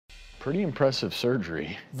Pretty impressive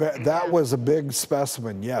surgery. That was a big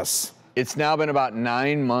specimen, yes. It's now been about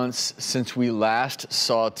 9 months since we last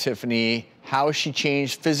saw Tiffani. How has she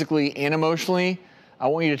changed physically and emotionally? I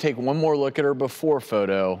want you to take one more look at her before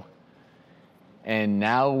photo. And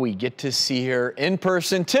now we get to see her in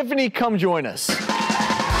person. Tiffani, come join us.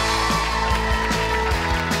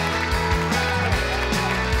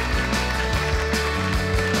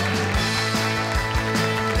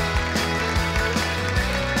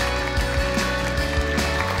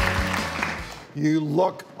 You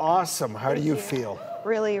look awesome. How do you feel?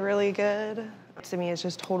 Really, really good. To me, it's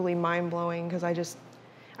just totally mind-blowing because I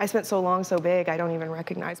spent so long so big, I don't even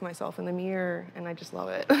recognize myself in the mirror, and I just love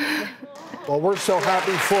it. Well, we're so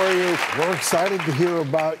happy for you. We're excited to hear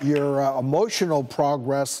about your emotional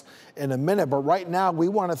progress in a minute, but right now we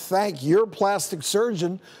want to thank your plastic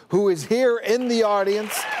surgeon who is here in the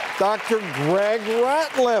audience, Dr. Greg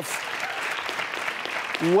Ratliff.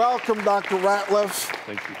 Welcome, Dr. Ratliff.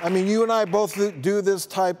 Thank you. I mean, you and I both do this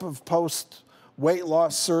type of post-weight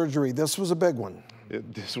loss surgery. This was a big one.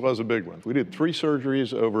 This was a big one. We did 3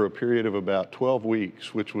 surgeries over a period of about 12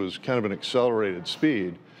 weeks, which was kind of an accelerated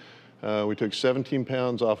speed. We took 17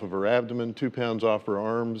 pounds off of her abdomen, 2 pounds off her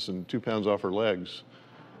arms, and 2 pounds off her legs.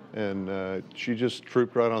 And she just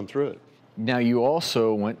trooped right on through it. Now, you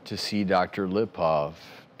also went to see Dr. Lipov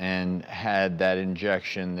and had that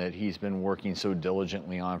injection that he's been working so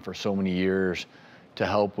diligently on for so many years to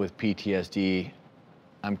help with PTSD.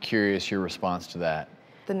 I'm curious your response to that.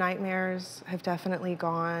 The nightmares have definitely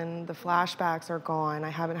gone. The flashbacks are gone. I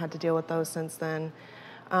haven't had to deal with those since then.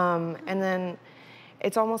 And then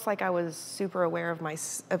it's almost like I was super aware of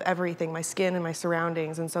everything, my skin and my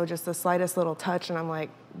surroundings. And so just the slightest little touch and I'm like,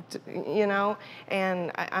 you know,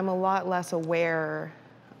 and I'm a lot less aware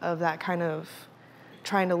of that kind of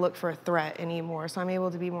trying to look for a threat anymore. So I'm able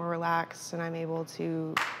to be more relaxed and I'm able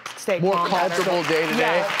to stay more calm. comfortable day to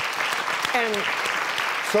day. And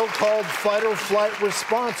So-called fight or flight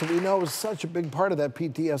response, we know is such a big part of that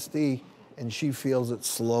PTSD, and she feels it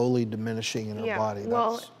slowly diminishing in her body.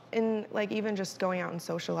 Well, in like even just going out and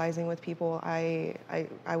socializing with people, I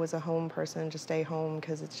was a home person, just stay home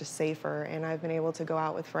because it's just safer, and I've been able to go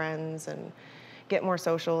out with friends and get more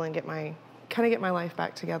social and kind of get my life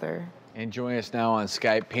back together. And joining us now on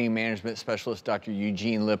Skype, pain management specialist Dr.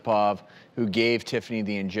 Eugene Lipov, who gave Tiffani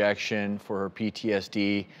the injection for her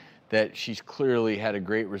PTSD that she's clearly had a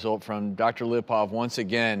great result from. Dr. Lipov, once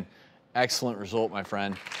again, excellent result, my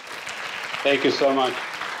friend. Thank you so much.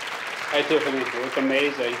 Hi, Tiffani. You look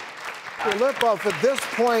amazing. Lipov, at this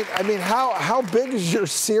point, I mean, how big is your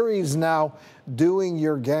series now doing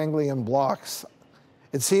your ganglion blocks?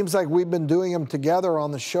 It seems like we've been doing them together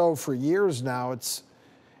on the show for years now. Is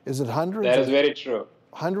it hundreds? That is very true.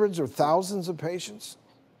 Hundreds or thousands of patients?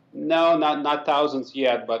 No, not thousands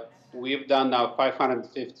yet, but we've done now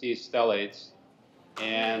 550 stellates,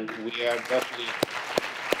 and we are definitely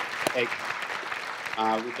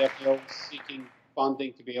always seeking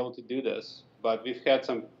funding to be able to do this. But we've had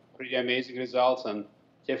some pretty amazing results, and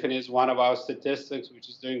Tiffani is one of our statistics, which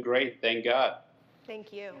is doing great. Thank God.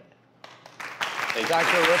 Thank you.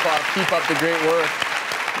 Dr. Lipov, keep up the great work.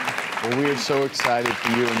 Well, we are so excited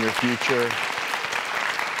for you and your future.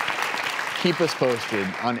 Keep us posted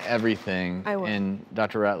on everything. I will. And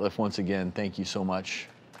Dr. Ratliff, once again, thank you so much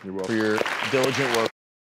You're welcome. for your diligent work.